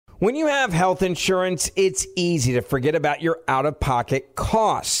When you have health insurance, it's easy to forget about your out-of-pocket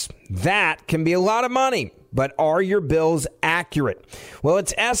costs. That can be a lot of money, but are your bills accurate? Well,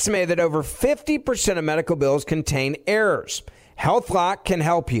 it's estimated that over 50% of medical bills contain errors. HealthLock can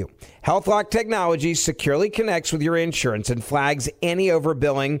help you. HealthLock technology securely connects with your insurance and flags any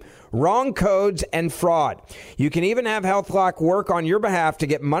overbilling, wrong codes, and fraud. You can even have HealthLock work on your behalf to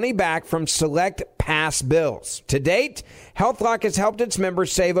get money back from select past bills. To date, HealthLock has helped its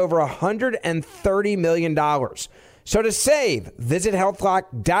members save over $130 million. So to save, visit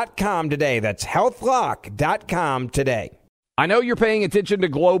healthlock.com today. That's healthlock.com today. I know you're paying attention to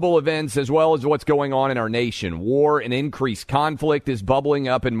global events as well as what's going on in our nation. War and increased conflict is bubbling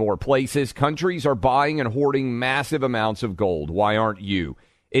up in more places. Countries are buying and hoarding massive amounts of gold. Why aren't you?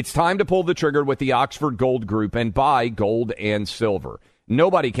 It's time to pull the trigger with the Oxford Gold Group and buy gold and silver.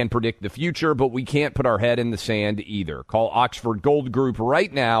 Nobody can predict the future, but we can't put our head in the sand either. Call Oxford Gold Group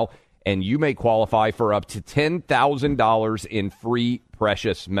right now, and you may qualify for up to $10,000 in free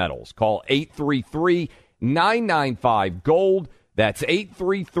precious metals. Call 833-995-GOLD. That's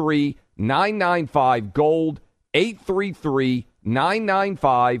 833-995-GOLD,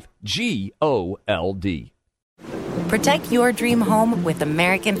 833-995-GOLD. Protect your dream home with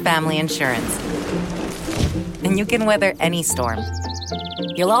American Family Insurance. And you can weather any storm.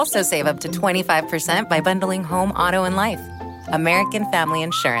 You'll also save up to 25% by bundling home, auto, and life. American Family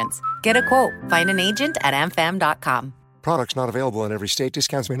Insurance. Get a quote. Find an agent at amfam.com. Products not available in every state.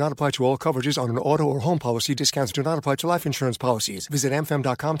 Discounts may not apply to all coverages on an auto or home policy. Discounts do not apply to life insurance policies. Visit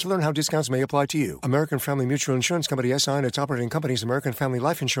amfam.com to learn how discounts may apply to you. American Family Mutual Insurance Company, SI, and its operating companies, American Family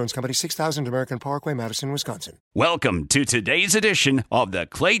Life Insurance Company, 6000 American Parkway, Madison, Wisconsin. Welcome to today's edition of the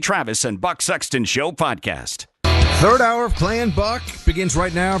Clay Travis and Buck Sexton Show podcast. Third hour of Clay and Buck begins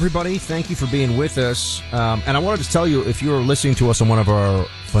right now, everybody. Thank you for being with us. And I wanted to tell you, if you're listening to us on one of our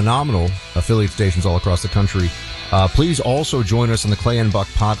phenomenal affiliate stations all across the country, please also join us on the Clay and Buck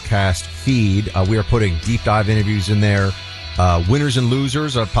podcast feed. We are putting deep dive interviews in there. Winners and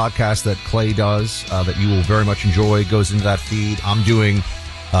Losers, a podcast that Clay does that you will very much enjoy, goes into that feed. I'm doing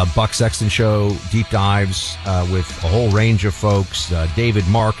Buck Sexton Show deep dives with a whole range of folks. David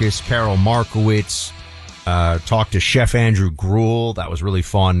Marcus, Carol Markowitz. Talked to Chef Andrew Gruel. That was really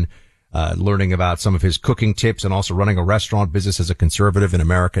fun, learning about some of his cooking tips and also running a restaurant business as a conservative in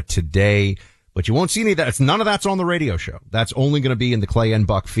America today. But you won't see any of that. None of that's on the radio show. That's only going to be in the Clay and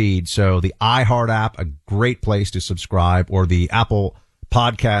Buck feed. So the iHeart app, a great place to subscribe, or the Apple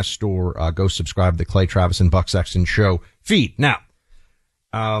Podcast Store. Go subscribe to the Clay Travis and Buck Sexton Show feed. Now,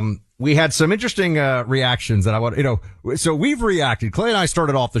 we had some interesting reactions that I want, so we've reacted. Clay and I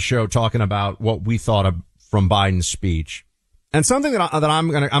started off the show talking about what we thought of from Biden's speech, and something that I'm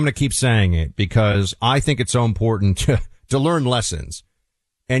going to keep saying it because I think it's so important to learn lessons.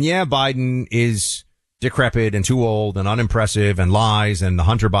 And yeah, Biden is decrepit and too old and unimpressive and lies and the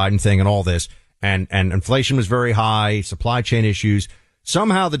Hunter Biden thing and all this. And inflation was very high, supply chain issues.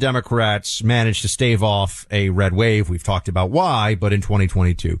 Somehow the Democrats managed to stave off a red wave. We've talked about why, but in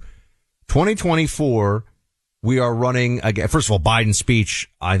 2024, we are running again. First of all, Biden's speech,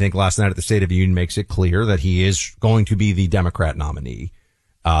 I think last night at the State of the Union makes it clear that he is going to be the Democrat nominee.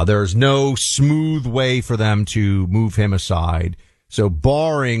 There's no smooth way for them to move him aside. So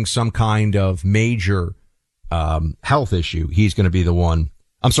barring some kind of major health issue, he's going to be the one.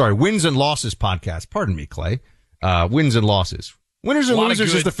 I'm sorry, Wins and Losses podcast. Pardon me, Clay. Wins and Losses. Winners and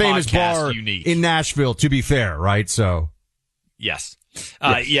Losers is the famous bar in Nashville, to be fair, right? So, yes.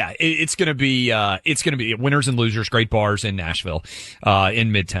 It's going to be Winners and Losers, great bars in Nashville,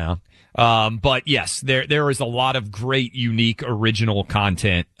 in Midtown. But yes, there is a lot of great, unique, original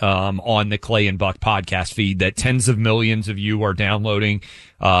content, on the Clay and Buck podcast feed that tens of millions of you are downloading,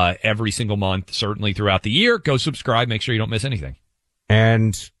 every single month, certainly throughout the year. Go subscribe. Make sure you don't miss anything.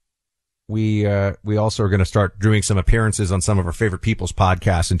 And we also are going to start doing some appearances on some of our favorite people's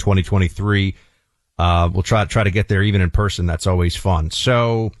podcasts in 2023. We'll try to get there even in person. That's always fun.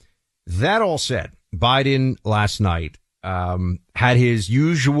 So that all said, Biden last night, had his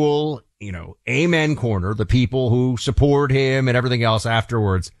usual, amen corner, the people who support him and everything else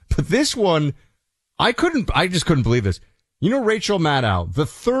afterwards. But this one, I just couldn't believe this. Rachel Maddow, the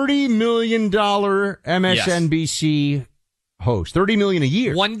 $30 million MSNBC host, $30 million a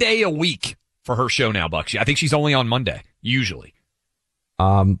year. 1 day a week for her show now, Buck. I think she's only on Monday, usually.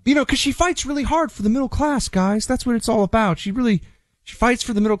 Cause she fights really hard for the middle class, guys. That's what it's all about. She fights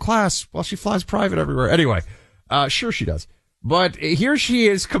for the middle class while she flies private everywhere. Anyway, sure she does. But here she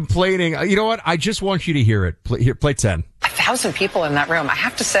is complaining. You know what? I just want you to hear it. Play 10. 1,000 people in that room. I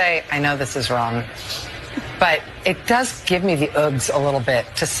have to say, I know this is wrong. But it does give me the oogs a little bit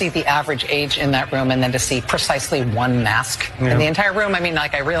to see the average age in that room and then to see precisely one mask in the entire room. I mean,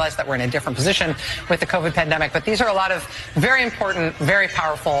 like, I realize that we're in a different position with the COVID pandemic, but these are a lot of very important, very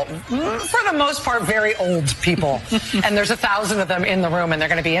powerful, for the most part, very old people. And there's 1,000 of them in the room, and they're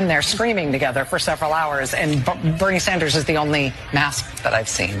going to be in there screaming together for several hours. And Bernie Sanders is the only mask that I've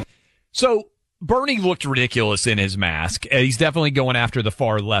seen. So Bernie looked ridiculous in his mask. He's definitely going after the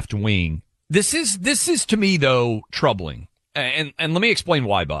far left wing. This is to me, though, troubling. And let me explain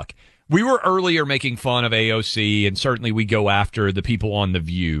why, Buck. We were earlier making fun of AOC, and certainly we go after the people on The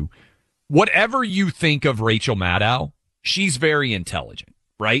View. Whatever you think of Rachel Maddow, she's very intelligent,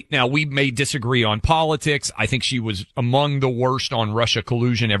 right? Now, we may disagree on politics. I think she was among the worst on Russia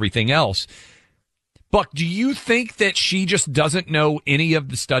collusion, everything else. Buck, do you think that she just doesn't know any of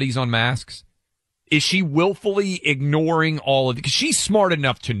the studies on masks? Is she willfully ignoring all of it? Because she's smart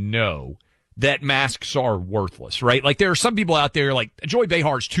enough to know that masks are worthless, right? Like, there are some people out there, like Joy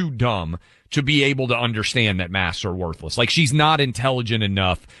Behar's too dumb to be able to understand that masks are worthless. Like, she's not intelligent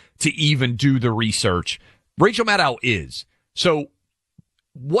enough to even do the research. Rachel Maddow is. So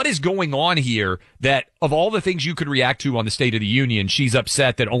what is going on here that of all the things you could react to on the State of the Union, she's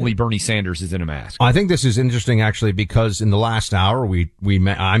upset that only Bernie Sanders is in a mask? I think this is interesting, actually, because in the last hour,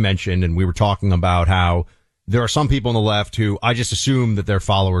 I mentioned, and we were talking about how there are some people on the left who I just assume that their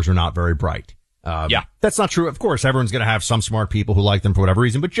followers are not very bright. Yeah. That's not true. Of course, everyone's going to have some smart people who like them for whatever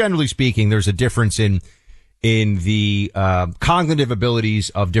reason, but generally speaking, there's a difference in the cognitive abilities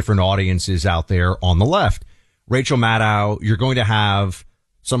of different audiences out there on the left. Rachel Maddow, you're going to have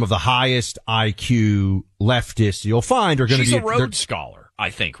some of the highest IQ leftists you'll find are going to be. She's a Rhodes Scholar, I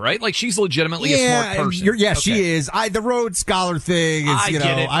think, right? Like, she's legitimately a smart person. Yeah, okay. She is. The Rhodes Scholar thing is,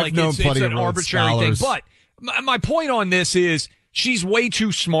 get it. I've known plenty of Rhodes Scholars. Thing. But my point on this is she's way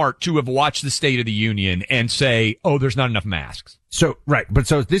too smart to have watched the State of the Union and say, oh, there's not enough masks. So, right. But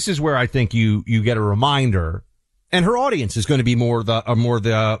so this is where I think you get a reminder, and her audience is going to be more the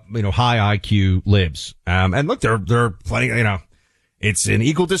high IQ libs. And look, there are plenty, it's an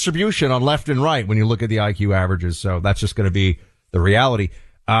equal distribution on left and right when you look at the IQ averages. So that's just going to be the reality.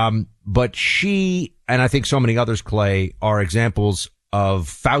 But she, and I think so many others, Clay, are examples of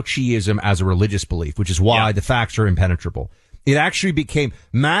Fauciism as a religious belief, which is why the facts are impenetrable. It actually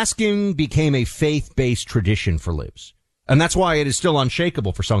masking became a faith-based tradition for libs. And that's why it is still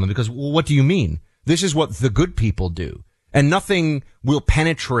unshakable for some of them, because, well, what do you mean? This is what the good people do. And nothing will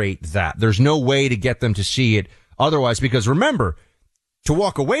penetrate that. There's no way to get them to see it otherwise, because remember, to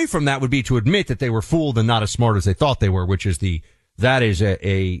walk away from that would be to admit that they were fooled and not as smart as they thought they were, which is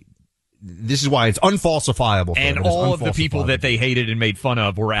this is why it's unfalsifiable. And all of the people that they hated and made fun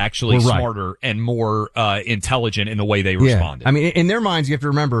of were actually smarter and more intelligent in the way they responded. I mean, in their minds, you have to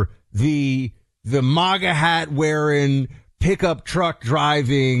remember the MAGA hat wearing, pickup truck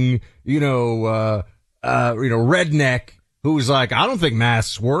driving, redneck who's like, I don't think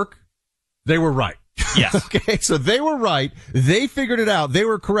masks work. They were right. Yes. Okay, so they were right. They figured it out. They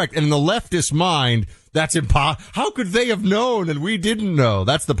were correct. And in the leftist mind, that's impossible. How could they have known and we didn't know?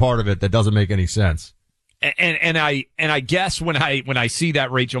 That's the part of it that doesn't make any sense. And I guess when I see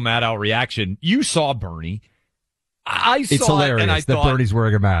that Rachel Maddow reaction, you saw Bernie. It's hilarious that Bernie's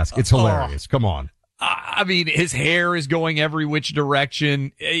wearing a mask. It's hilarious. Come on. I mean, his hair is going every which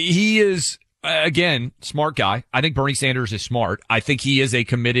direction. He is, again, smart guy. I think Bernie Sanders is smart. I think he is a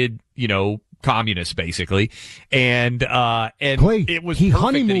committed, communist, basically. And Clay, it was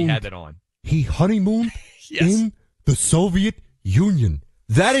perfect that he had that on. He honeymooned in the Soviet Union.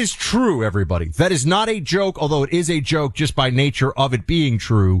 That is true, everybody. That is not a joke, although it is a joke just by nature of it being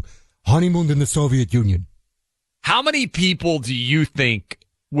true. Honeymooned in the Soviet Union. How many people do you think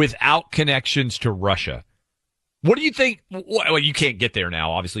without connections to Russia? What do you think? Well, you can't get there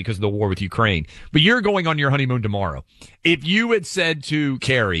now, obviously, because of the war with Ukraine. But you're going on your honeymoon tomorrow. If you had said to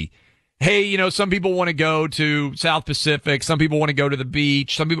Carrie, hey, some people want to go to South Pacific. Some people want to go to the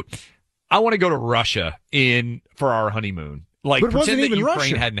beach. I want to go to Russia for our honeymoon. Like, but it pretend wasn't that even Ukraine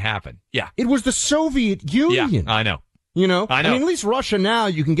Russia. Hadn't happened. Yeah. It was the Soviet Union. Yeah, I know. I know. I mean, at least Russia now,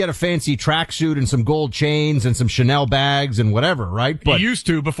 you can get a fancy tracksuit and some gold chains and some Chanel bags and whatever, right? But you used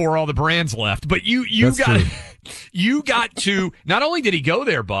to before all the brands left. But you got to, not only did he go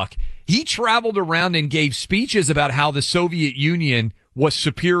there, Buck, he traveled around and gave speeches about how the Soviet Union was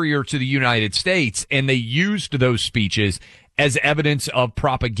superior to the United States, and they used those speeches as evidence of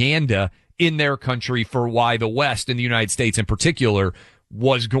propaganda in their country for why the West and the United States in particular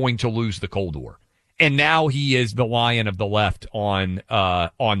was going to lose the Cold War. And now he is the lion of the left on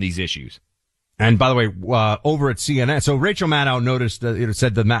these issues. And by the way, over at CNN, so Rachel Maddow noticed that it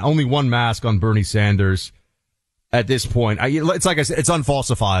said only one mask on Bernie Sanders. at this point. It's like I said, it's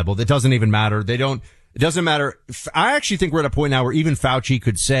unfalsifiable. It doesn't even matter. It doesn't matter. I actually think we're at a point now where even Fauci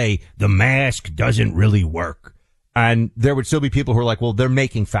could say the mask doesn't really work. And there would still be people who are like, well, they're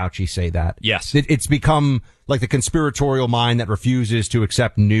making Fauci say that. Yes. It's become like the conspiratorial mind that refuses to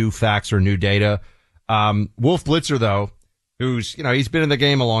accept new facts or new data. Wolf Blitzer, though, who's, he's been in the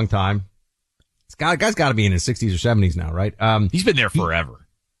game a long time. Guy's got to be in his 60s or 70s now, right? He's been there forever.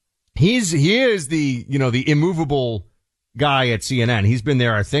 He is the immovable guy at CNN. He's been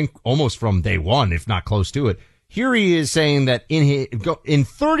there, I think, almost from day one, if not close to it. Here he is saying that in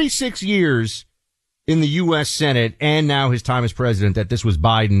 36 years in the U.S. Senate and now his time as president, that this was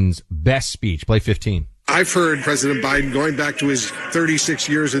Biden's best speech. Play 15. I've heard President Biden, going back to his 36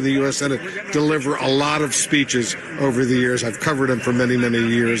 years in the U.S. Senate, deliver a lot of speeches over the years. I've covered him for many, many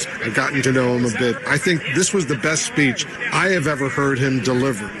years. I've gotten to know him a bit. I think this was the best speech I have ever heard him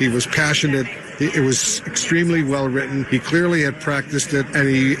deliver. He was passionate. It was extremely well written. He clearly had practiced it, and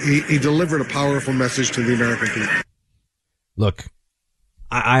he delivered a powerful message to the American people. Look,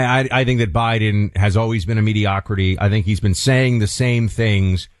 I think that Biden has always been a mediocrity. I think he's been saying the same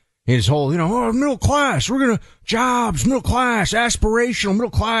things. His whole, middle class, jobs, middle class, aspirational, middle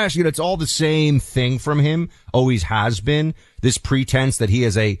class. It's all the same thing from him. Always has been. This pretense that he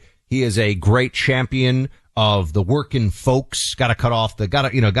is a great champion of the working folks. Got to cut off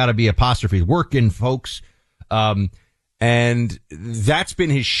got to be apostrophes, working folks. And that's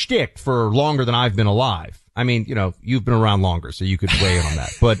been his shtick for longer than I've been alive. I mean, you've been around longer, so you could weigh in on that,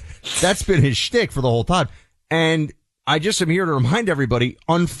 but that's been his shtick for the whole time. And I just am here to remind everybody,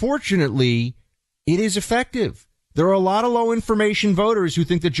 unfortunately, it is effective. There are a lot of low information voters who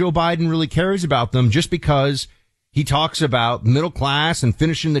think that Joe Biden really cares about them just because he talks about middle class and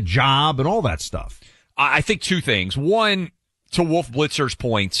finishing the job and all that stuff. I think two things. One, to Wolf Blitzer's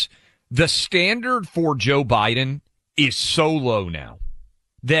points, the standard for Joe Biden is so low now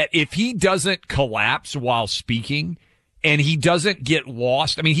that if he doesn't collapse while speaking and he doesn't get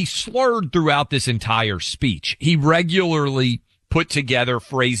lost, I mean, he slurred throughout this entire speech. He regularly put together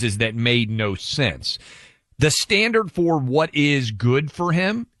phrases that made no sense. The standard for what is good for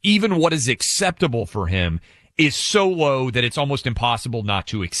him, even what is acceptable for him, is so low that it's almost impossible not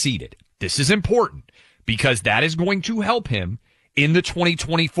to exceed it. This is important because that is going to help him in the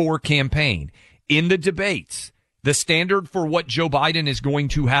 2024 campaign, in the debates. The standard for what Joe Biden is going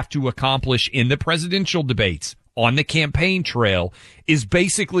to have to accomplish in the presidential debates on the campaign trail is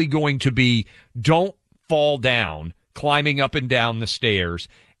basically going to be don't fall down climbing up and down the stairs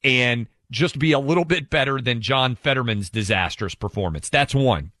and just be a little bit better than John Fetterman's disastrous performance. That's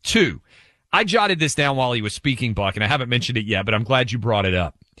one. Two, I jotted this down while he was speaking, Buck, and I haven't mentioned it yet, but I'm glad you brought it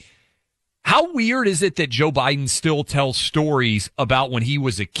up. How weird is it that Joe Biden still tells stories about when he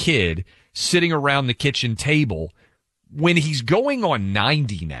was a kid sitting around the kitchen table when he's going on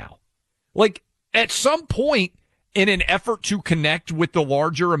 90 now? Like, at some point, in an effort to connect with the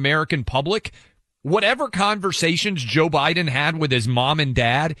larger American public, whatever conversations Joe Biden had with his mom and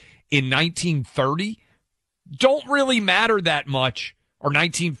dad in 1930 don't really matter that much, or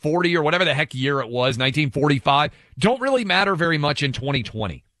 1940 or whatever the heck year it was, 1945, don't really matter very much in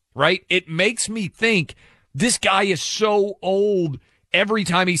 2020, right? It makes me think this guy is so old every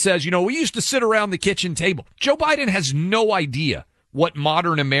time he says, we used to sit around the kitchen table. Joe Biden has no idea what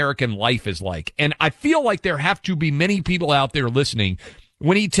modern American life is like. And I feel like there have to be many people out there listening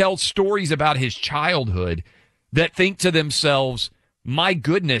when he tells stories about his childhood that think to themselves, my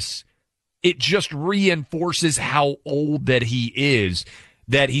goodness, it just reinforces how old that he is,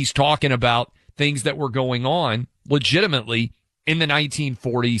 that he's talking about things that were going on legitimately in the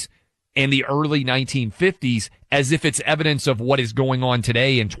 1940s and the early 1950s as if it's evidence of what is going on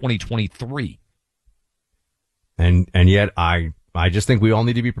today in 2023. And yet I just think we all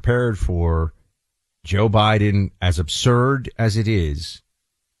need to be prepared for Joe Biden, as absurd as it is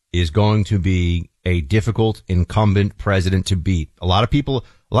going to be a difficult incumbent president to beat. A lot of people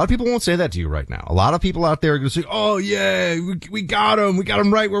won't say that to you right now. A lot of people out there are going to say, oh yeah, we got him. We got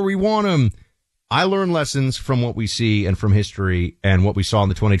him right where we want him. I learn lessons from what we see and from history and what we saw in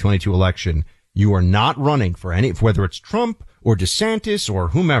the 2022 election. You are not running for whether it's Trump or DeSantis or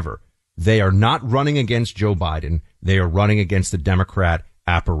whomever. They are not running against Joe Biden. They are running against the Democrat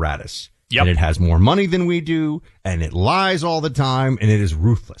apparatus. Yep. And it has more money than we do, and it lies all the time, and it is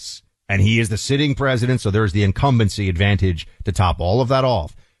ruthless. And he is the sitting president, so there's the incumbency advantage to top all of that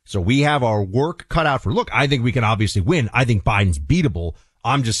off. So we have our work cut out for, look, I think we can obviously win. I think Biden's beatable.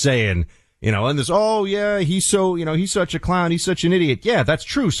 I'm just saying, and this, oh yeah, he's such a clown. He's such an idiot. Yeah, that's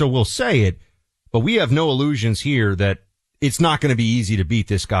true. So we'll say it, but we have no illusions here that it's not going to be easy to beat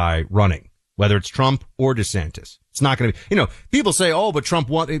this guy running. whether it's Trump or DeSantis. It's not going to be, people say, oh, but Trump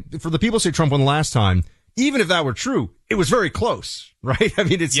won. For the people who say Trump won last time, even if that were true, it was very close, right? I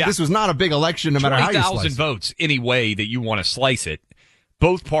mean, this was not a big election, no matter how you slice it. 20,000 votes, any way that you want to slice it.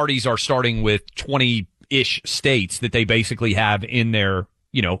 Both parties are starting with 20-ish states that they basically have in their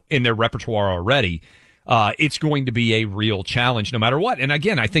repertoire already. It's going to be a real challenge no matter what. And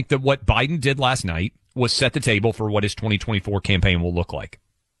again, I think that what Biden did last night was set the table for what his 2024 campaign will look like.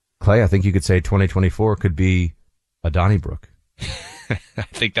 Clay, I think you could say 2024 could be a Donnybrook. I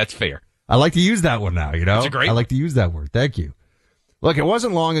think that's fair. I like to use that one now, That's a great I like to use that word. Thank you. Look, it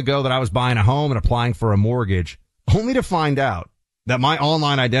wasn't long ago that I was buying a home and applying for a mortgage, only to find out that my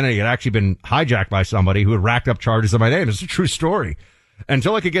online identity had actually been hijacked by somebody who had racked up charges on my name. It's a true story.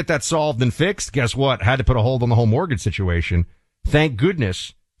 Until I could get that solved and fixed, guess what? Had to put a hold on the whole mortgage situation. Thank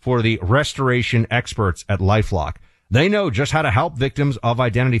goodness for the restoration experts at LifeLock. They know just how to help victims of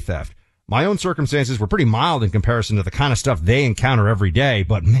identity theft. My own circumstances were pretty mild in comparison to the kind of stuff they encounter every day,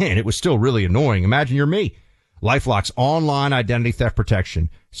 but man, it was still really annoying. Imagine you're me. LifeLock's online identity theft protection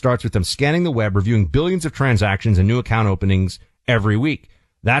starts with them scanning the web, reviewing billions of transactions and new account openings every week.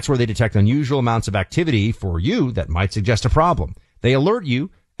 That's where they detect unusual amounts of activity for you that might suggest a problem. They alert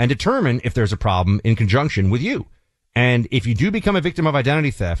you and determine if there's a problem in conjunction with you. And if you do become a victim of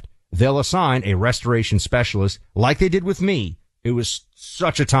identity theft, they'll assign a restoration specialist like they did with me. It was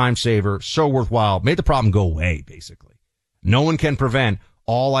such a time saver, so worthwhile, made the problem go away, basically. No one can prevent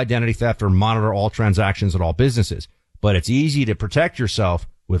all identity theft or monitor all transactions at all businesses, but it's easy to protect yourself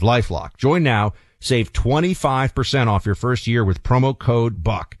with LifeLock. Join now, save 25% off your first year with promo code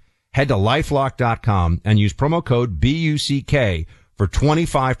BUCK. Head to LifeLock.com and use promo code BUCK for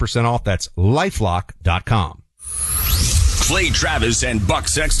 25% off. That's LifeLock.com. Clay Travis and Buck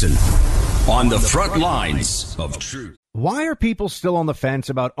Sexton on the front lines of truth. Why are people still on the fence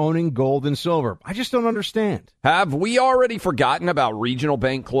about owning gold and silver? I just don't understand. Have we already forgotten about regional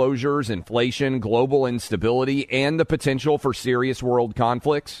bank closures, inflation, global instability, and the potential for serious world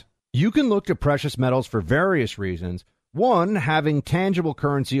conflicts? You can look to precious metals for various reasons. 1, having tangible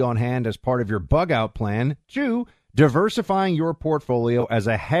currency on hand as part of your bug-out plan. 2, diversifying your portfolio as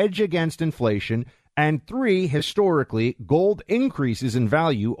a hedge against inflation. And 3, historically, gold increases in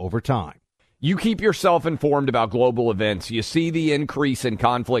value over time. You keep yourself informed about global events. You see the increase in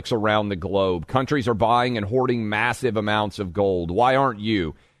conflicts around the globe. Countries are buying and hoarding massive amounts of gold. Why aren't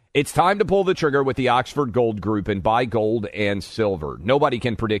you? It's time to pull the trigger with the Oxford Gold Group and buy gold and silver. Nobody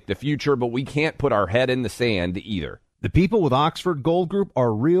can predict the future, but we can't put our head in the sand either. The people with Oxford Gold Group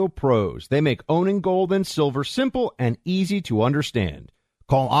are real pros. They make owning gold and silver simple and easy to understand.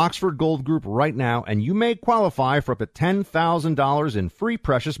 Call Oxford Gold Group right now, and you may qualify for up to $10,000 in free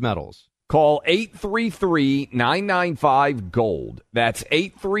precious metals. Call 833-995-GOLD. That's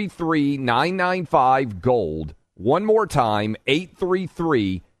 833-995-GOLD. One more time,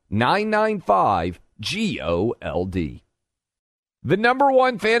 833-995-GOLD. The number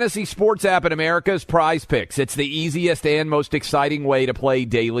one fantasy sports app in America is Prize Picks. It's the easiest and most exciting way to play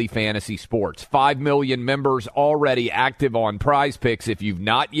daily fantasy sports. 5 million members already active on Prize Picks. If you've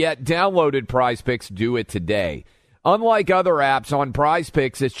not yet downloaded Prize Picks, do it today. Unlike other apps, on Prize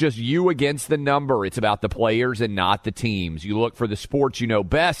Picks, it's just you against the number. It's about the players and not the teams. You look for the sports you know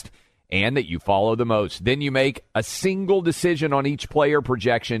best and that you follow the most. Then you make a single decision on each player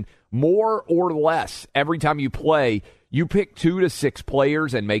projection, more or less. Every time you play, you pick 2 to 6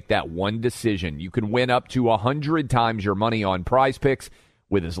 players and make that one decision. You can win up to 100 times your money on Prize Picks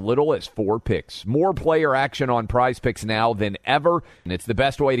with as little as 4 picks. More player action on Prize Picks now than ever, and it's the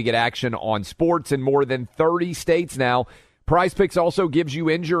best way to get action on sports in more than 30 states now. Prize Picks also gives you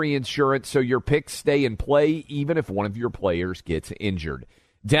injury insurance, so your picks stay in play even if one of your players gets injured.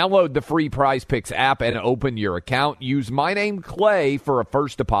 Download the free Prize Picks app and open your account. Use my name, Clay, for a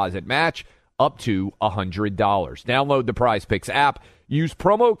first deposit match up to $100. Download the Prize Picks app. Use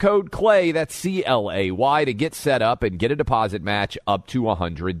promo code CLAY, that's C-L-A-Y, to get set up and get a deposit match up to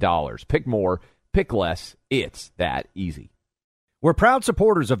 $100. Pick more, pick less. It's that easy. We're proud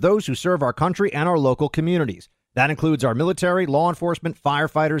supporters of those who serve our country and our local communities. That includes our military, law enforcement,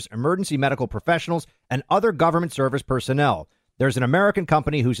 firefighters, emergency medical professionals, and other government service personnel. There's an American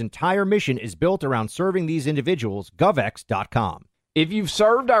company whose entire mission is built around serving these individuals, GovX.com. If you've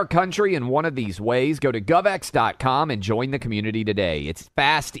served our country in one of these ways, go to GovX.com and join the community today. It's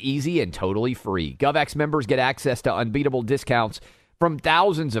fast, easy, and totally free. GovX members get access to unbeatable discounts from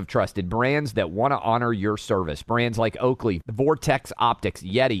thousands of trusted brands that want to honor your service. Brands like Oakley, Vortex Optics,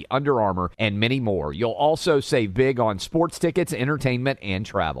 Yeti, Under Armour, and many more. You'll also save big on sports tickets, entertainment, and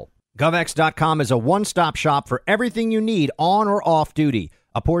travel. GovX.com is a one-stop shop for everything you need on or off duty.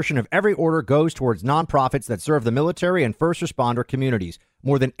 A portion of every order goes towards nonprofits that serve the military and first responder communities.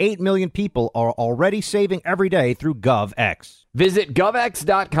 More than 8 million people are already saving every day through GovX. Visit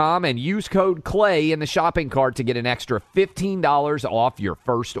govx.com and use code CLAY in the shopping cart to get an extra $15 off your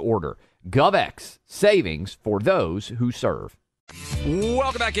first order. GovX, savings for those who serve.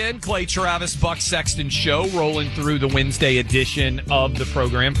 Welcome back in. Clay Travis, Buck Sexton Show, rolling through the Wednesday edition of the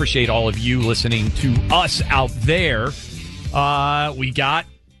program. Appreciate all of you listening to us out there. We got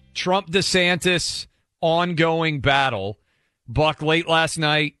Trump DeSantis ongoing battle. Buck, late last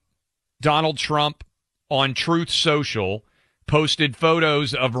night, Donald Trump on Truth Social posted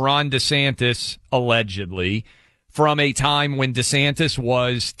photos of Ron DeSantis, allegedly, from a time when DeSantis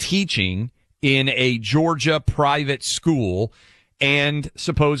was teaching in a Georgia private school and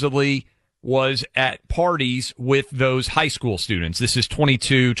supposedly was at parties with those high school students. This is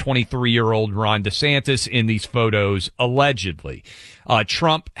 22, 23-year-old Ron DeSantis in these photos, allegedly.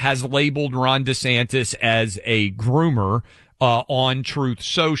 Trump has labeled Ron DeSantis as a groomer on Truth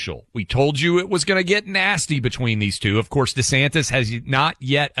Social. We told you it was going to get nasty between these two. Of course, DeSantis has not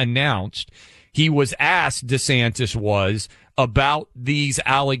yet announced. He was asked, DeSantis was, about these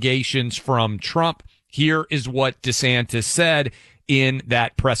allegations from Trump. Here is what DeSantis said in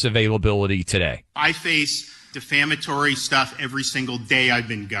that press availability today. I face defamatory stuff every single day I've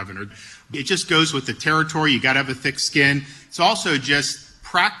been governor. It just goes with the territory. You got to have a thick skin. It's also just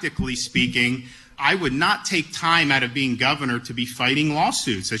practically speaking, I would not take time out of being governor to be fighting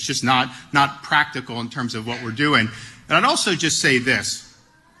lawsuits. It's just not practical in terms of what we're doing. And I'd also just say this.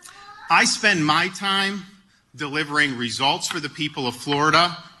 I spend my time delivering results for the people of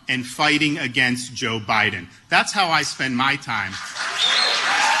Florida and fighting against Joe Biden. That's how I spend my time.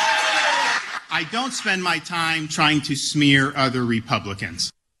 I don't spend my time trying to smear other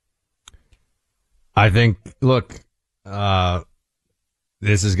Republicans. I think, look,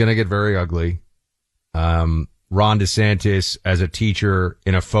 this is going to get very ugly. Ron DeSantis as a teacher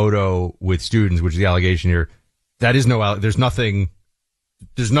in a photo with students, which is the allegation here, that is there's nothing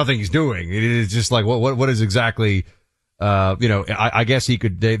he's doing. It is just like, what is exactly, I guess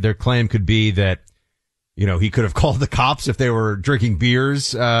their claim could be that, he could have called the cops if they were drinking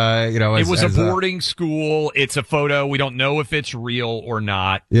beers, it was a boarding school. It's a photo. We don't know if it's real or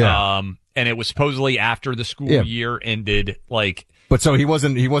not. Yeah. And it was supposedly after the school year ended, But so he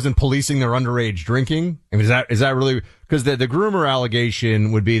wasn't policing their underage drinking? I mean, is that really, because the groomer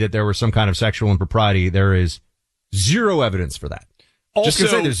allegation would be that there was some kind of sexual impropriety. There is zero evidence for that. Also, just to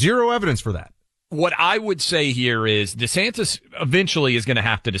say there's zero evidence for that. What I would say here is DeSantis eventually is going to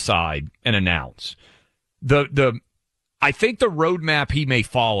have to decide and announce I think the roadmap he may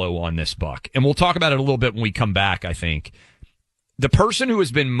follow on this, Buck, and we'll talk about it a little bit when we come back. I think the person who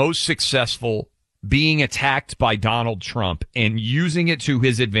has been most successful being attacked by Donald Trump and using it to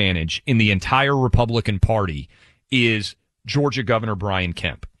his advantage in the entire Republican Party is Georgia Governor Brian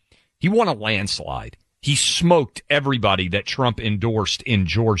Kemp. He won a landslide. He smoked everybody that Trump endorsed in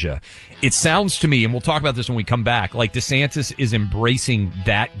Georgia. It sounds to me, and we'll talk about this when we come back, like DeSantis is embracing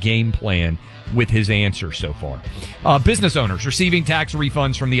that game plan with his answer so far. Business owners receiving tax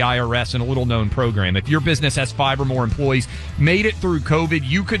refunds from the IRS in a little-known program. If your business has 5 or more employees, made it through COVID,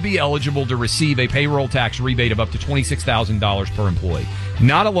 you could be eligible to receive a payroll tax rebate of up to $26,000 per employee.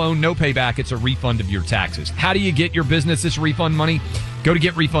 Not a loan, no payback. It's a refund of your taxes. How do you get your business this refund money? Go to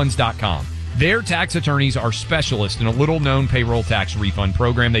getrefunds.com. Their tax attorneys are specialists in a little-known payroll tax refund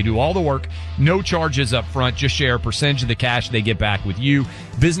program. They do all the work, no charges up front, just share a percentage of the cash they get back with you.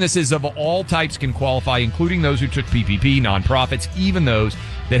 Businesses of all types can qualify, including those who took PPP, nonprofits, even those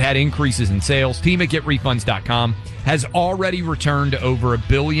that had increases in sales. Team at GetRefunds.com has already returned over $1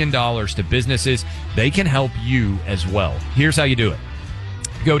 billion to businesses. They can help you as well. Here's how you do it.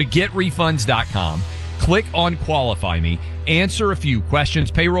 Go to GetRefunds.com. Click on Qualify Me. Answer a few questions.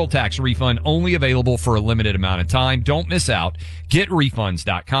 Payroll tax refund only available for a limited amount of time. Don't miss out.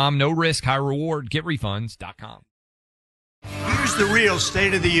 GetRefunds.com. No risk, high reward. GetRefunds.com. Here's the real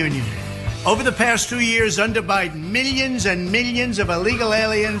State of the Union. Over the past 2 years under Biden, millions and millions of illegal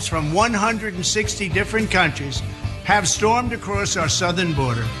aliens from 160 different countries have stormed across our southern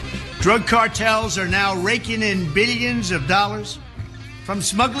border. Drug cartels are now raking in billions of dollars. From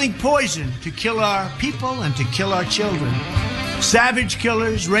smuggling poison to kill our people and to kill our children. Savage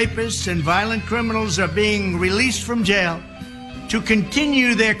killers, rapists, and violent criminals are being released from jail to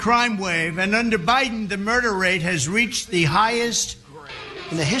continue their crime wave. And under Biden, the murder rate has reached the highest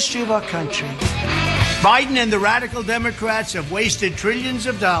in the history of our country. Biden and the radical Democrats have wasted trillions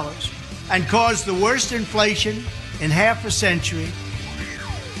of dollars and caused the worst inflation in half a century.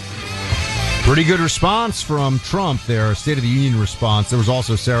 Pretty good response from Trump there, a State of the Union response. There was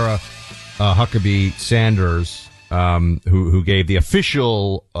also Sarah Huckabee Sanders, who gave the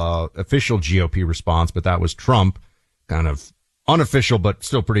official GOP response, but that was Trump, kind of unofficial but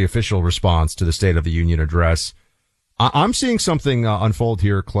still pretty official response to the State of the Union address. I'm seeing something unfold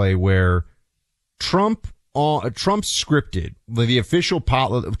here, Clay, where Trump scripted the official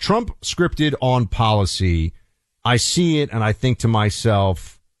Trump scripted on policy. I see it and I think to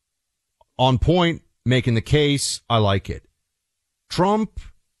myself, on point, making the case, I like it. Trump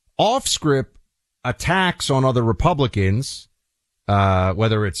off script attacks on other Republicans,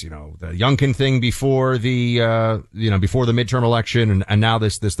 whether it's, the Youngkin thing before the midterm election and now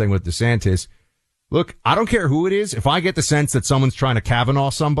this thing with DeSantis. Look, I don't care who it is. If I get the sense that someone's trying to Kavanaugh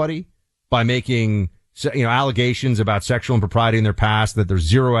somebody by making, allegations about sexual impropriety in their past that there's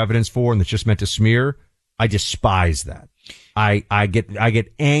zero evidence for and that's just meant to smear, I despise that. I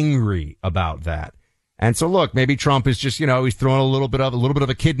get angry about that. And so look, maybe Trump is just, he's throwing a little bit of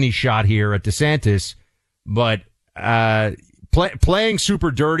a kidney shot here at DeSantis, but, playing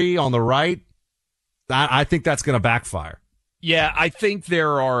super dirty on the right, I think that's going to backfire. Yeah, I think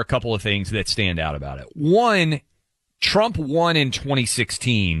there are a couple of things that stand out about it. One, Trump won in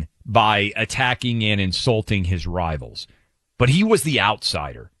 2016 by attacking and insulting his rivals, but he was the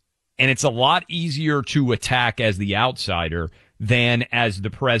outsider. And it's a lot easier to attack as the outsider than as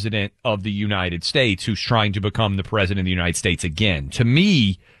the president of the United States who's trying to become the president of the United States again. To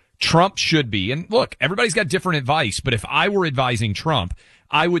me, Trump should be, and look, everybody's got different advice, but if I were advising Trump,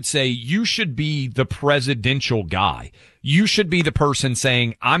 I would say you should be the presidential guy. You should be the person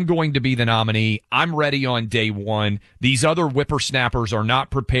saying, I'm going to be the nominee. I'm ready on day one. These other whippersnappers are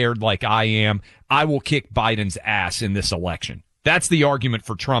not prepared like I am. I will kick Biden's ass in this election. That's the argument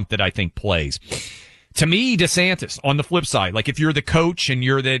for Trump that I think plays. To me, DeSantis, on the flip side, like if you're the coach and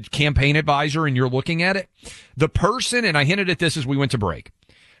you're the campaign advisor and you're looking at it, the person, and I hinted at this as we went to break,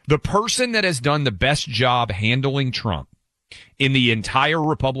 the person that has done the best job handling Trump in the entire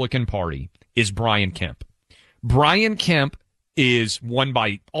Republican Party is Brian Kemp. Brian Kemp is won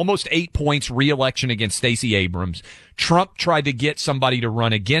by almost 8 points re-election against Stacey Abrams. Trump tried to get somebody to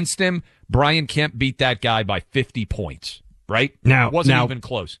run against him. Brian Kemp beat that guy by 50 points. Right? It wasn't even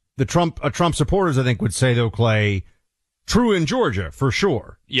close. The Trump supporters, I think, would say, though, Clay, true in Georgia, for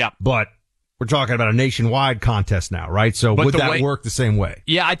sure. Yeah. But we're talking about a nationwide contest now, right? So would that work the same way?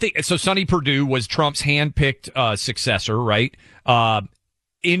 Yeah, I think so. Sonny Perdue was Trump's handpicked successor, right?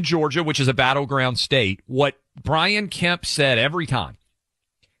 In Georgia, which is a battleground state. What Brian Kemp said every time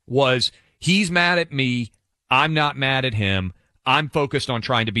was, he's mad at me. I'm not mad at him. I'm focused on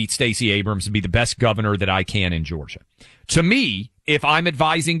trying to beat Stacey Abrams and be the best governor that I can in Georgia. To me, if I'm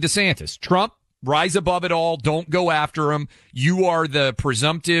advising DeSantis, Trump, rise above it all. Don't go after him. You are the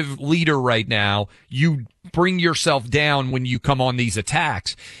presumptive leader right now. You bring yourself down when you come on these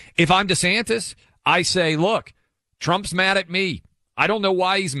attacks. If I'm DeSantis, I say, look, Trump's mad at me. I don't know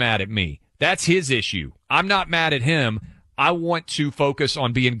why he's mad at me. That's his issue. I'm not mad at him. I want to focus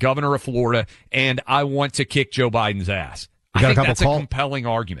on being governor of Florida, and I want to kick Joe Biden's ass. I think that's a compelling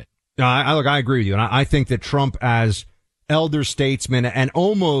argument. No, I agree with you. And I think that Trump, as elder statesman and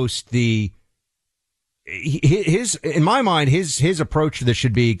almost in my mind, his approach to this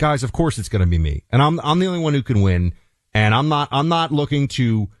should be, guys, of course it's going to be me. And I'm the only one who can win. And I'm not looking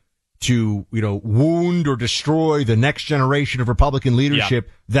to wound or destroy the next generation of Republican leadership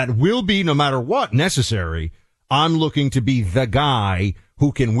that will be, no matter what, necessary. I'm looking to be the guy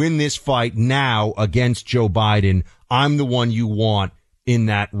who can win this fight now against Joe Biden. I'm the one you want in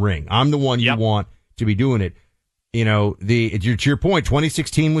that ring. I'm the one you want to be doing it. To your point,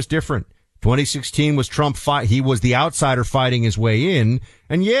 2016 was different. 2016 was Trump fight. He was the outsider fighting his way in.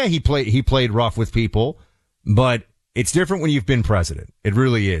 And yeah, he played rough with people, but it's different when you've been president. It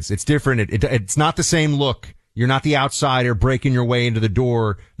really is. It's different. It's not the same look. You're not the outsider breaking your way into the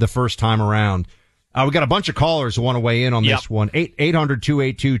door the first time around. We got a bunch of callers who want to weigh in on this one.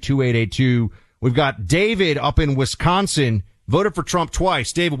 800-282-2882. We've got David up in Wisconsin, voted for Trump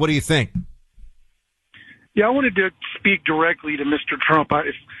twice. David, what do you think? Yeah, I wanted to speak directly to Mr. Trump.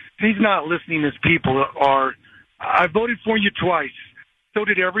 If he's not listening, as people are, I voted for you twice. So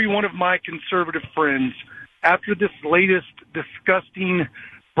did every one of my conservative friends. After this latest disgusting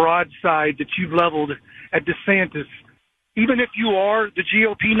broadside that you've leveled at DeSantis, even if you are the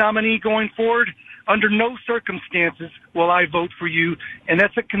GOP nominee going forward, under no circumstances will I vote for you. And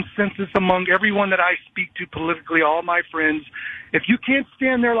that's a consensus among everyone that I speak to politically, all my friends. If you can't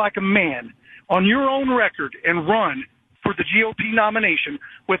stand there like a man on your own record and run for the GOP nomination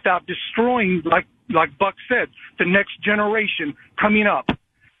without destroying, like Buck said, the next generation coming up,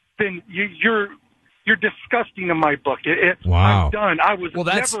 then you're disgusting in my book. Wow. I'm done. I was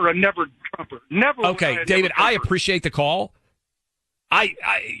never a never Trumper. Never. Okay, David, I appreciate the call.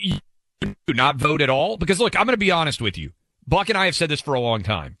 You do not vote at all because, look, I'm going to be honest with you. Buck and I have said this for a long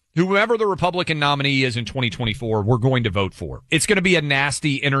time. Whoever the Republican nominee is in 2024, we're going to vote for. It's going to be a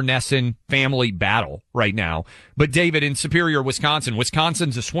nasty, internecine family battle right now. But, David, in Superior,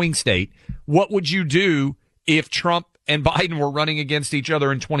 Wisconsin's a swing state. What would you do if Trump and Biden were running against each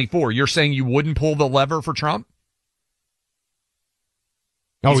other in 24? You're saying you wouldn't pull the lever for Trump?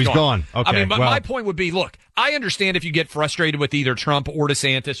 Oh, he's gone. Okay. I mean, my point would be, look, I understand if you get frustrated with either Trump or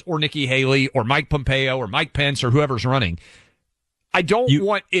DeSantis or Nikki Haley or Mike Pompeo or Mike Pence or whoever's running. I don't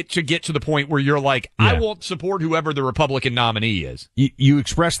want it to get to the point where you're like, I won't support whoever the Republican nominee is. You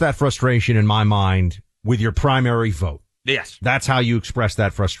express that frustration in my mind with your primary vote. Yes. That's how you express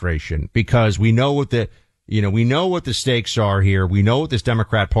that frustration, because we know what the stakes are here. We know what this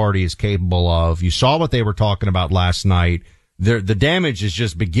Democrat Party is capable of. You saw what they were talking about last night. The damage is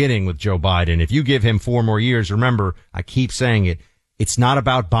just beginning with Joe Biden. If you give him 4 more years, remember, I keep saying it, it's not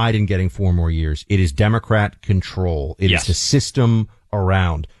about Biden getting 4 more years. It is Democrat control. It is the system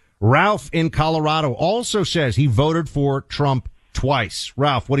around. Ralph in Colorado also says he voted for Trump twice.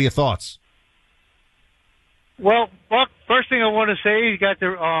 Ralph, what are your thoughts? Well, Buck, first thing I want to say, you got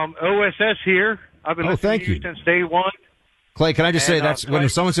the OSS here. I've been listening to you since day one. Clay, can I just say that's when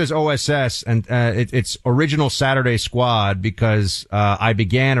someone says OSS and it's Original Saturday Squad, because I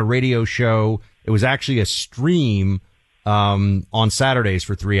began a radio show. It was actually a stream on Saturdays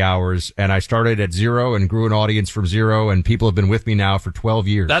for 3 hours, and I started at 0 and grew an audience from 0, and people have been with me now for 12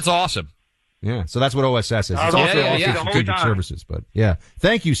 years. That's awesome. Yeah, so that's what OSS is. It's also strategic services, but yeah.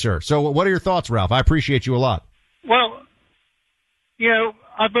 Thank you, sir. So what are your thoughts, Ralph? I appreciate you a lot. Well,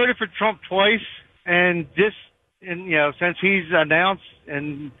 I voted for Trump twice, and since he's announced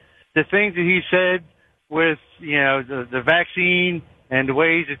and the things that he said with, the vaccine and the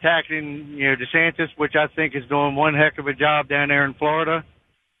way he's attacking, DeSantis, which I think is doing one heck of a job down there in Florida.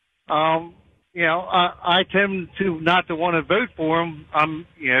 I tend to not to want to vote for him.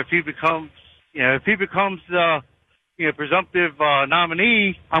 If he becomes the, presumptive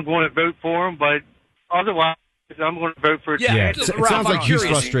nominee, I'm going to vote for him, but otherwise I'm going to vote for DeSantis. It sounds like he's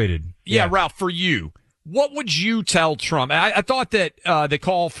frustrated. Yeah, Ralph, for you, what would you tell Trump? I thought that the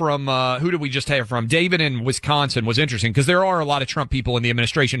call from, who did we just hear from? David in Wisconsin was interesting, because there are a lot of Trump people in the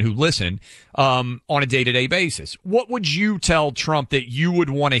administration who listen on a day-to-day basis. What would you tell Trump that you would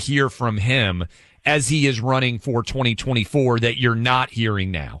want to hear from him as he is running for 2024 that you're not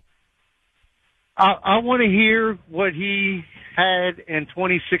hearing now? I want to hear what he had in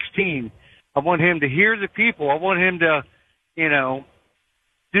 2016. I want him to hear the people. I want him to,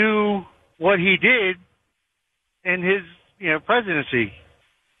 do what he did in his, presidency.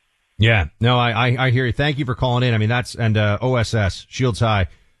 Yeah, no, I hear you. Thank you for calling in. I mean, that's, and, OSS, Shields High.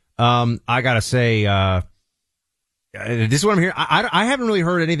 I gotta say, this is what I'm hearing. I haven't really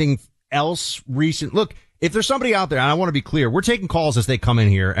heard anything else recent. Look, if there's somebody out there, and I want to be clear, we're taking calls as they come in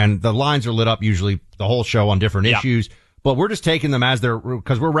here, and the lines are lit up usually the whole show on different issues, but we're just taking them as they're,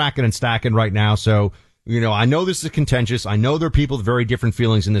 because we're racking and stacking right now. So, I know this is contentious. I know there are people with very different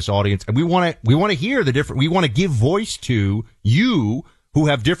feelings in this audience, and we want to hear the different, we want to give voice to you who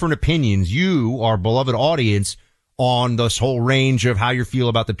have different opinions, you, our beloved audience, on this whole range of how you feel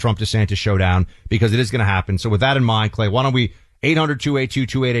about the Trump-DeSantis showdown, because it is going to happen. So with that in mind, Clay, why don't we,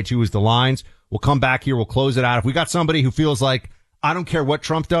 800-282-2882 is the lines. We'll come back here. We'll close it out. If we got somebody who feels like, I don't care what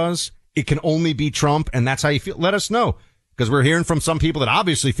Trump does, it can only be Trump, and that's how you feel, let us know. Because we're hearing from some people that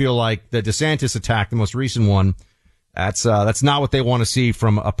obviously feel like the DeSantis attack, the most recent one, that's not what they want to see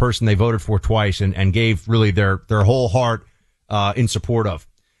from a person they voted for twice and gave really their whole heart, in support of.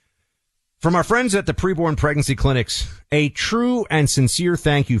 From our friends at the Preborn Pregnancy Clinics, a true and sincere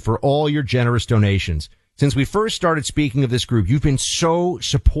thank you for all your generous donations. Since we first started speaking of this group, you've been so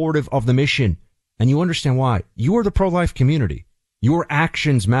supportive of the mission, and you understand why. You are the pro-life community. Your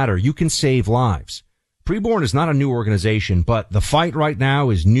actions matter. You can save lives. Preborn is not a new organization, but the fight right now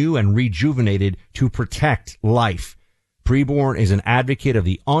is new and rejuvenated to protect life. Preborn is an advocate of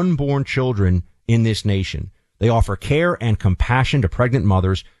the unborn children in this nation. They offer care and compassion to pregnant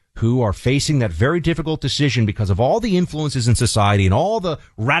mothers who are facing that very difficult decision because of all the influences in society and all the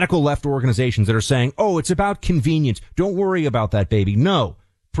radical left organizations that are saying, oh, it's about convenience. Don't worry about that baby. No,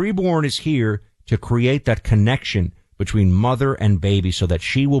 Preborn is here to create that connection between mother and baby so that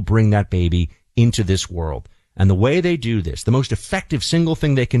she will bring that baby into this world. And the way they do this, the most effective single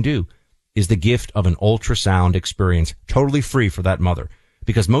thing they can do is the gift of an ultrasound experience, totally free for that mother.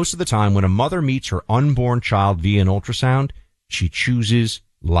 Because most of the time when a mother meets her unborn child via an ultrasound, she chooses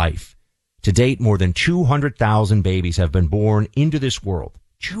life. To date, more than 200,000 babies have been born into this world.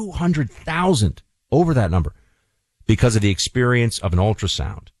 200,000, over that number, because of the experience of an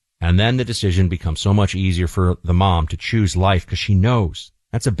ultrasound. And then the decision becomes so much easier for the mom to choose life because she knows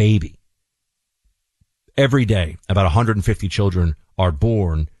that's a baby. Every day, about 150 children are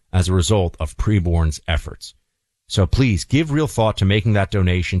born as a result of preborn's efforts. So please give real thought to making that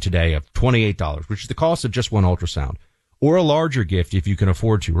donation today of $28, which is the cost of just one ultrasound, or a larger gift if you can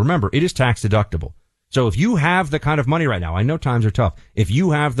afford to. Remember, it is tax deductible. So if you have the kind of money right now, I know times are tough. If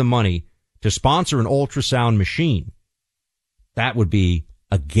you have the money to sponsor an ultrasound machine, that would be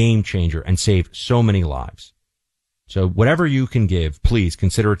a game changer and save so many lives. So whatever you can give, please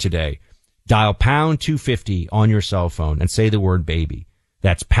consider it today. Dial pound 250 on your cell phone and say the word baby.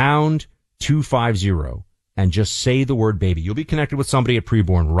 That's pound 250 and just say the word baby. You'll be connected with somebody at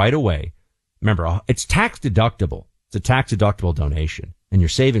Preborn right away. Remember, it's tax deductible. It's a tax deductible donation and you're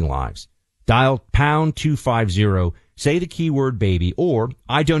saving lives. Dial pound 250, say the keyword baby, or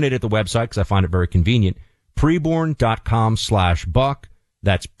I donate at the website because I find it very convenient. Preborn.com/buck.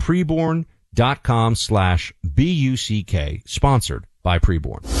 That's preborn.com/BUCK, sponsored by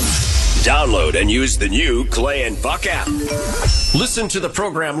Preborn. Download and use the new Clay and Buck app. Listen to the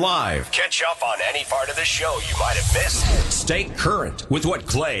program live. Catch up on any part of the show you might have missed. Stay current with what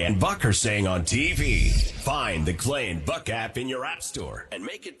Clay and Buck are saying on TV. Find the Clay and Buck app in your app store and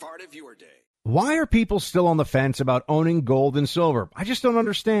make it part of your day. Why are people still on the fence about owning gold and silver? I just don't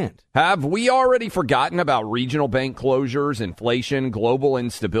understand. Have we already forgotten about regional bank closures, inflation, global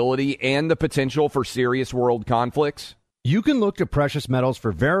instability, and the potential for serious world conflicts? You can look to precious metals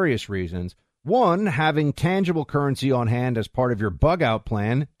for various reasons. 1, having tangible currency on hand as part of your bug-out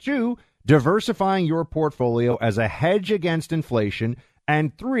plan. 2, diversifying your portfolio as a hedge against inflation.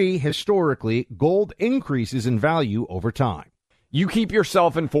 And 3, historically, gold increases in value over time. You keep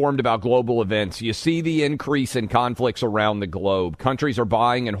yourself informed about global events. You see the increase in conflicts around the globe. Countries are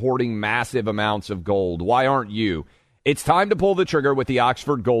buying and hoarding massive amounts of gold. Why aren't you? It's time to pull the trigger with the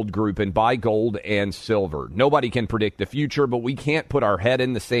Oxford Gold Group and buy gold and silver. Nobody can predict the future, but we can't put our head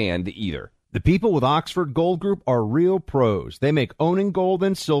in the sand either. The people with Oxford Gold Group are real pros. They make owning gold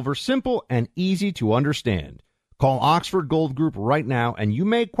and silver simple and easy to understand. Call Oxford Gold Group right now, and you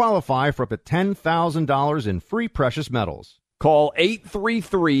may qualify for up to $10,000 in free precious metals. Call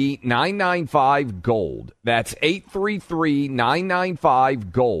 833-995-GOLD. That's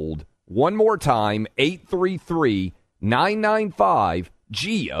 833-995-GOLD. One more time,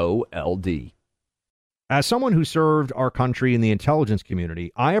 833-995-GOLD. As someone who served our country in the intelligence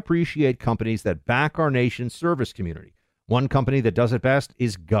community, I appreciate companies that back our nation's service community. One company that does it best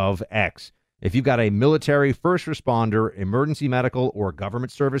is GovX. If you've got a military, first responder, emergency medical, or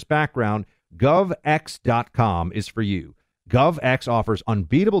government service background, GovX.com is for you. GovX offers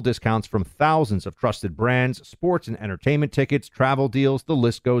unbeatable discounts from thousands of trusted brands, sports and entertainment tickets, travel deals, the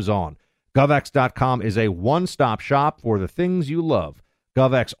list goes on. GovX.com is a one-stop shop for the things you love.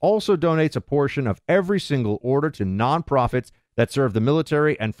 GovX also donates a portion of every single order to nonprofits that serve the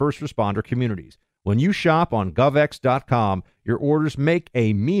military and first responder communities. When you shop on GovX.com, your orders make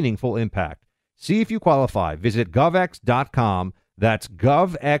a meaningful impact. See if you qualify. Visit GovX.com. That's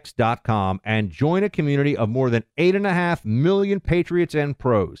GovX.com, and join a community of more than 8.5 million patriots and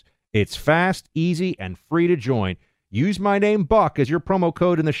pros. It's fast, easy, and free to join. Use my name, Buck, as your promo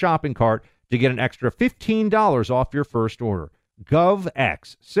code in the shopping cart to get an extra $15 off your first order.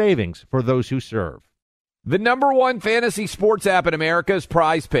 GovX, savings for those who serve. The number one fantasy sports app in America is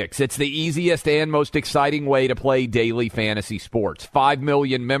Prize Picks. It's the easiest and most exciting way to play daily fantasy sports. 5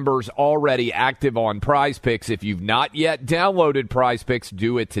 million members already active on Prize Picks. If you've not yet downloaded Prize Picks,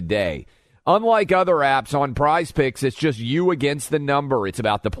 do it today. Unlike other apps, on Prize Picks, it's just you against the number. It's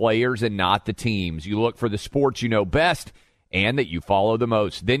about the players and not the teams. You look for the sports you know best and that you follow the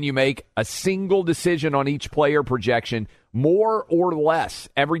most. Then you make a single decision on each player projection, more or less.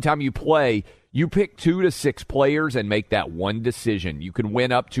 Every time you play, you pick 2 to 6 players and make that one decision. You can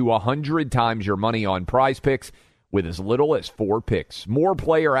win up to 100 times your money on Prize Picks with as little as 4 picks. More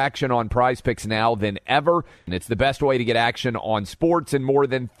player action on Prize Picks now than ever, and it's the best way to get action on sports in more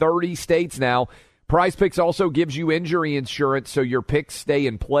than 30 states now. Prize Picks also gives you injury insurance, so your picks stay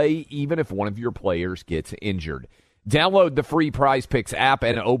in play even if one of your players gets injured. Download the free Prize Picks app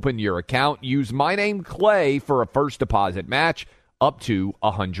and open your account. Use my name, Clay, for a first deposit match up to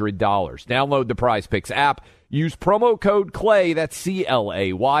 $100. Download the Prize Picks app. Use promo code CLAY, that's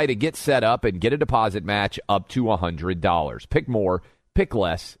CLAY, to get set up and get a deposit match up to $100. Pick more, pick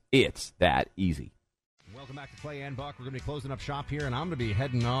less. It's that easy. Welcome back to Clay and Buck. We're going to be closing up shop here, and I'm going to be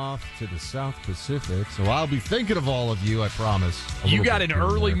heading off to the South Pacific. So I'll be thinking of all of you, I promise. You got an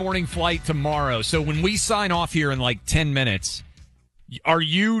early morning flight tomorrow. So when we sign off here in like 10 minutes, are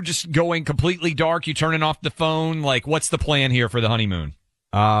you just going completely dark? You turning off the phone? Like, what's the plan here for the honeymoon?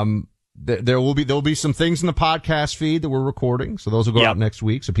 There'll be some things in the podcast feed that we're recording. So those will go out next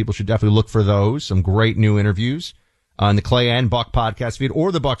week. So people should definitely look for those. Some great new interviews on the Clay and Buck podcast feed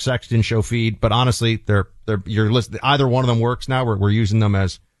or the Buck Sexton show feed. But honestly, you're listening. Either one of them works now. We're using them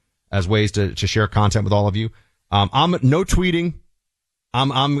as ways to share content with all of you. I'm no tweeting. I'm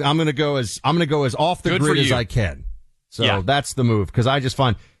going to go as off the grid as I can. So that's the move. Cause I just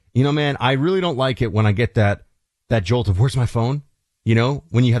find, man, I really don't like it when I get that jolt of where's my phone?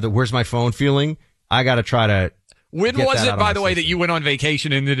 When you have the where's my phone feeling, I got to try to. When was it, by the way, that you went on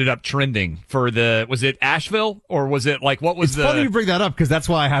vacation and ended up trending was it Asheville or was it like, what was It's funny you bring that up because that's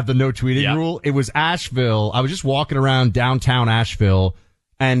why I have the no tweeting rule. It was Asheville. I was just walking around downtown Asheville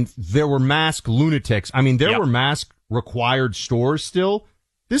and there were mask lunatics. I mean, there were mask required stores still.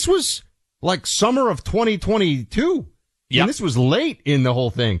 This was like summer of 2022. Yeah. And this was late in the whole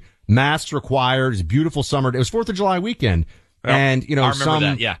thing. Masks required. It's a beautiful summer. It was 4th of July weekend. Yep. And,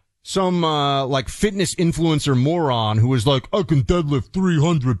 some like fitness influencer moron who was like, I can deadlift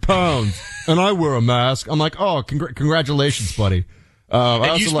 300 pounds and I wear a mask. I'm like, oh, congratulations, buddy.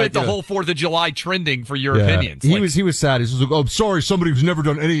 And you spent the whole 4th of July trending for your opinions. He was sad. He was like, oh, I'm sorry, somebody who's never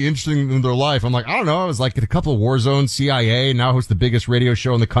done any interesting in their life. I'm like, I don't know. I was like at a couple of Warzone, CIA, now host the biggest radio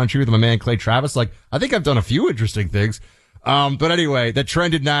show in the country with my man Clay Travis. Like, I think I've done a few interesting things. But anyway, that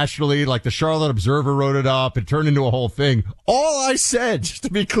trended nationally, like the Charlotte Observer wrote it up. It turned into a whole thing. All I said, just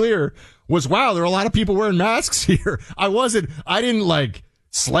to be clear, was, wow, there are a lot of people wearing masks here. I didn't like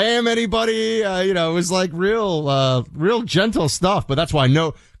slam anybody. It was like real gentle stuff. But that's why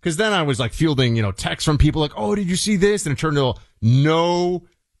cause then I was like fielding, texts from people like, oh, did you see this? And it turned to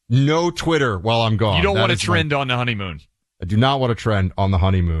no Twitter while I'm gone. You don't want to trend on the honeymoon. I do not want to trend on the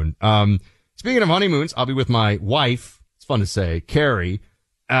honeymoon. Speaking of honeymoons, I'll be with my wife. It's fun to say, Carrie.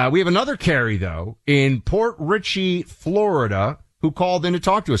 We have another Carrie, though, in Port Richey, Florida, who called in to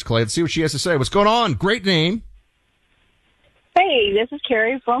talk to us, Clay. Let's see what she has to say. What's going on? Great name. Hey, this is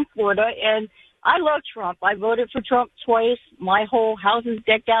Carrie from Florida, and I love Trump. I voted for Trump twice. My whole house is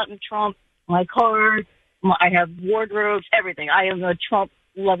decked out in Trump. My car, I have wardrobes, everything. I am a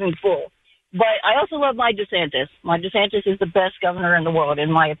Trump-loving fool. But I also love my DeSantis. My DeSantis is the best governor in the world,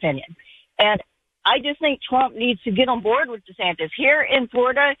 in my opinion. And I just think Trump needs to get on board with DeSantis. Here in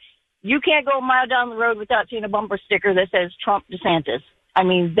Florida, you can't go a mile down the road without seeing a bumper sticker that says Trump DeSantis. I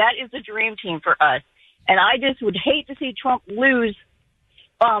mean, that is the dream team for us. And I just would hate to see Trump lose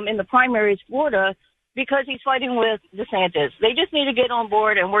in the primaries, Florida, because he's fighting with DeSantis. They just need to get on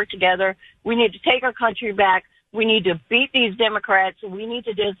board and work together. We need to take our country back. We need to beat these Democrats. We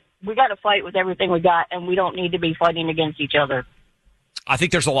got to fight with everything we got, and we don't need to be fighting against each other. I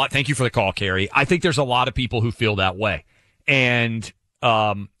think there's a lot. Thank you for the call, Carrie. I think there's a lot of people who feel that way. And,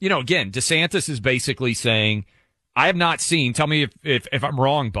 again, DeSantis is basically saying, I have not seen, tell me if I'm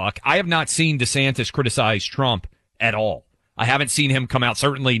wrong, Buck, I have not seen DeSantis criticize Trump at all. I haven't seen him come out,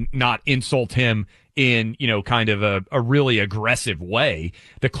 certainly not insult him in, kind of a really aggressive way.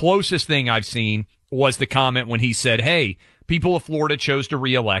 The closest thing I've seen was the comment when he said, hey, people of Florida chose to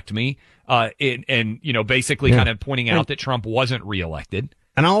reelect me, basically kind of pointing out that Trump wasn't reelected.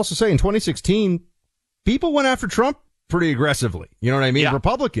 And I'll also say in 2016, people went after Trump pretty aggressively. You know what I mean? Yeah.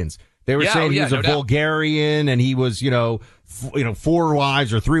 Republicans. They were saying he was a vulgarian and he was, 4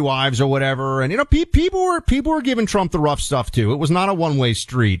 wives or 3 wives or whatever. And, people were giving Trump the rough stuff too. It was not a one-way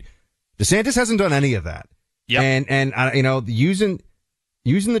street. DeSantis hasn't done any of that. Yep. And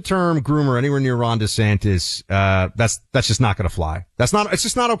using the term groomer anywhere near Ron DeSantis, that's just not going to fly. It's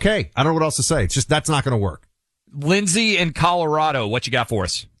just not okay. I don't know what else to say. That's not going to work. Lindsay in Colorado, what you got for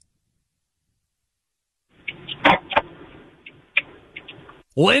us?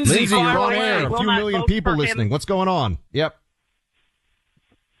 Lindsay, you're on air. A few million people listening. What's going on? Yep.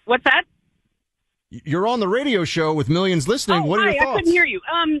 What's that? You're on the radio show with millions listening. What are your thoughts? I couldn't hear you.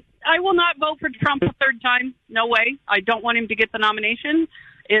 I will not vote for Trump a third time. No way. I don't want him to get the nomination.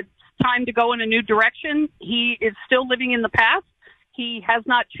 It's time to go in a new direction. He is still living in the past. He has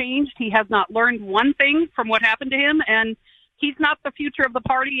not changed. He has not learned one thing from what happened to him, and he's not the future of the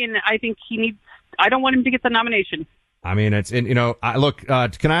party, and I think I don't want him to get the nomination. I mean, can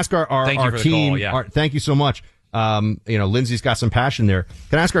I ask our team? Thank you so much. Lindsay's got some passion there.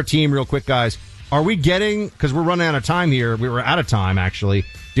 Can I ask our team real quick, guys? Are we getting, because we're running out of time here, we were out of time actually,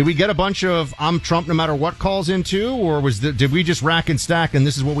 did we get a bunch of I'm Trump no matter what calls in too, or did we just rack and stack and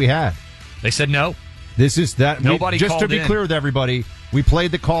this is what we had? They said no. This is that. Nobody just to be called in. clear with everybody, we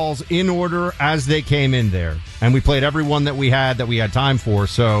played the calls in order as they came in there, and we played every one that we had time for.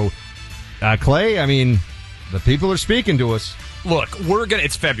 So, Clay, I mean, the people are speaking to us. Look,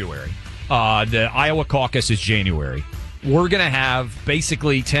 it's February. The Iowa caucus is January. We're going to have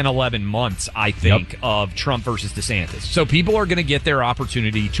basically 10, 11 months, I think, of Trump versus DeSantis. So people are going to get their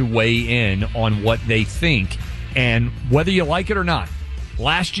opportunity to weigh in on what they think and whether you like it or not.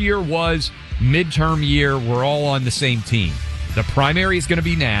 Last year was midterm year. We're all on the same team. The primary is going to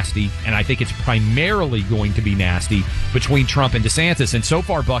be nasty, and I think it's primarily going to be nasty between Trump and DeSantis. And so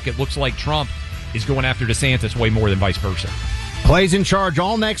far, Buck, it looks like Trump is going after DeSantis way more than vice versa. Clay's in charge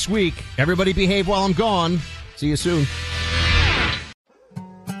all next week. Everybody behave while I'm gone. See you soon.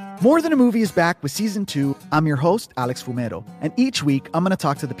 More Than a Movie is back with Season 2. I'm your host, Alex Fumero. And each week, I'm going to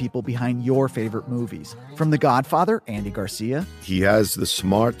talk to the people behind your favorite movies. From The Godfather, Andy Garcia. He has the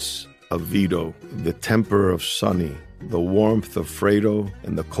smarts of Vito, the temper of Sonny, the warmth of Fredo,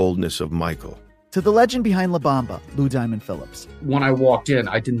 and the coldness of Michael. To the legend behind La Bamba, Lou Diamond Phillips. When I walked in,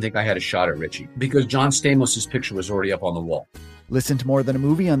 I didn't think I had a shot at Richie because John Stamos' picture was already up on the wall. Listen to More Than a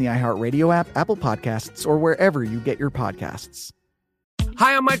Movie on the iHeartRadio app, Apple Podcasts, or wherever you get your podcasts.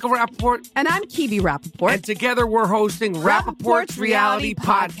 Hi, I'm Michael Rappaport. And I'm Kibi Rappaport. And together we're hosting Rappaport's Reality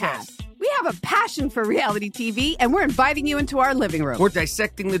Podcast. We have a passion for reality TV, and we're inviting you into our living room. We're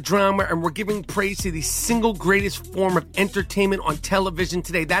dissecting the drama, and we're giving praise to the single greatest form of entertainment on television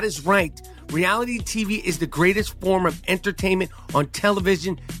today. That is right. Reality TV is the greatest form of entertainment on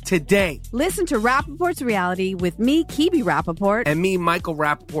television today. Listen to Rappaport's Reality with me, Kibi Rappaport. And me, Michael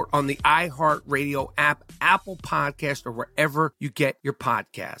Rappaport, on the iHeartRadio app, Apple Podcast, or wherever you get your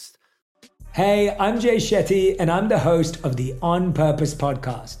podcast. Hey, I'm Jay Shetty, and I'm the host of the On Purpose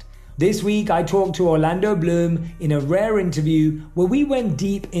podcast. This week, I talked to Orlando Bloom in a rare interview where we went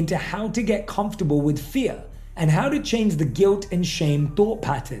deep into how to get comfortable with fear and how to change the guilt and shame thought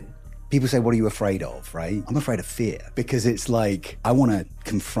pattern. People say, what are you afraid of, right? I'm afraid of fear because it's like I want to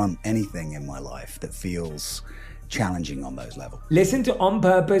confront anything in my life that feels challenging on those levels. Listen to On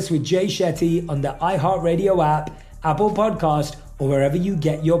Purpose with Jay Shetty on the iHeartRadio app, Apple Podcast, or wherever you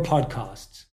get your podcasts.